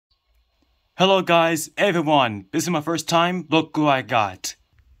Hello guys, everyone, this is my first time, look who I got.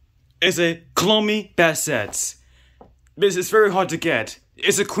 It's a KUROMI bed set. This is very hard to get.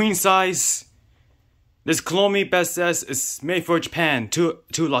 It's a queen size. This KUROMI bed set is made for Japan to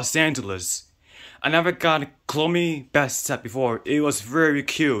Los Angeles. I never got a KUROMI bed set before. It was very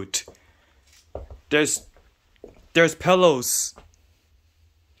cute. There's pillows.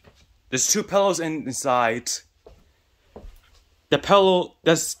 There's 2 pillows inside. The pillow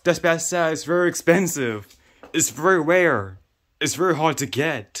this bed set is very expensive. It's very rare. It's very hard to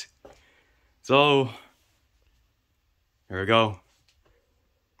get. So here we go.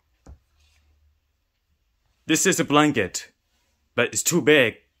 This is a blanket, but it's too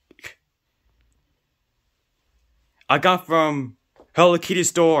big. I got from Hello Kitty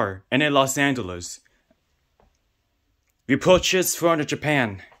store in Los Angeles. We purchased from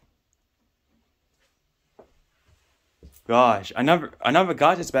Japan. Gosh, I never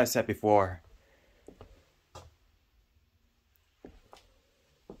got this bed set before.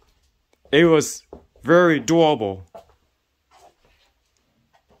 It was very adorable.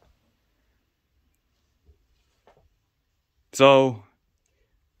 So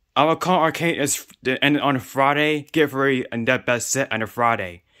I will call arcade and on a Friday, get ready and that bed set on a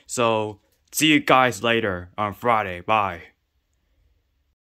Friday. So see you guys later on Friday. Bye.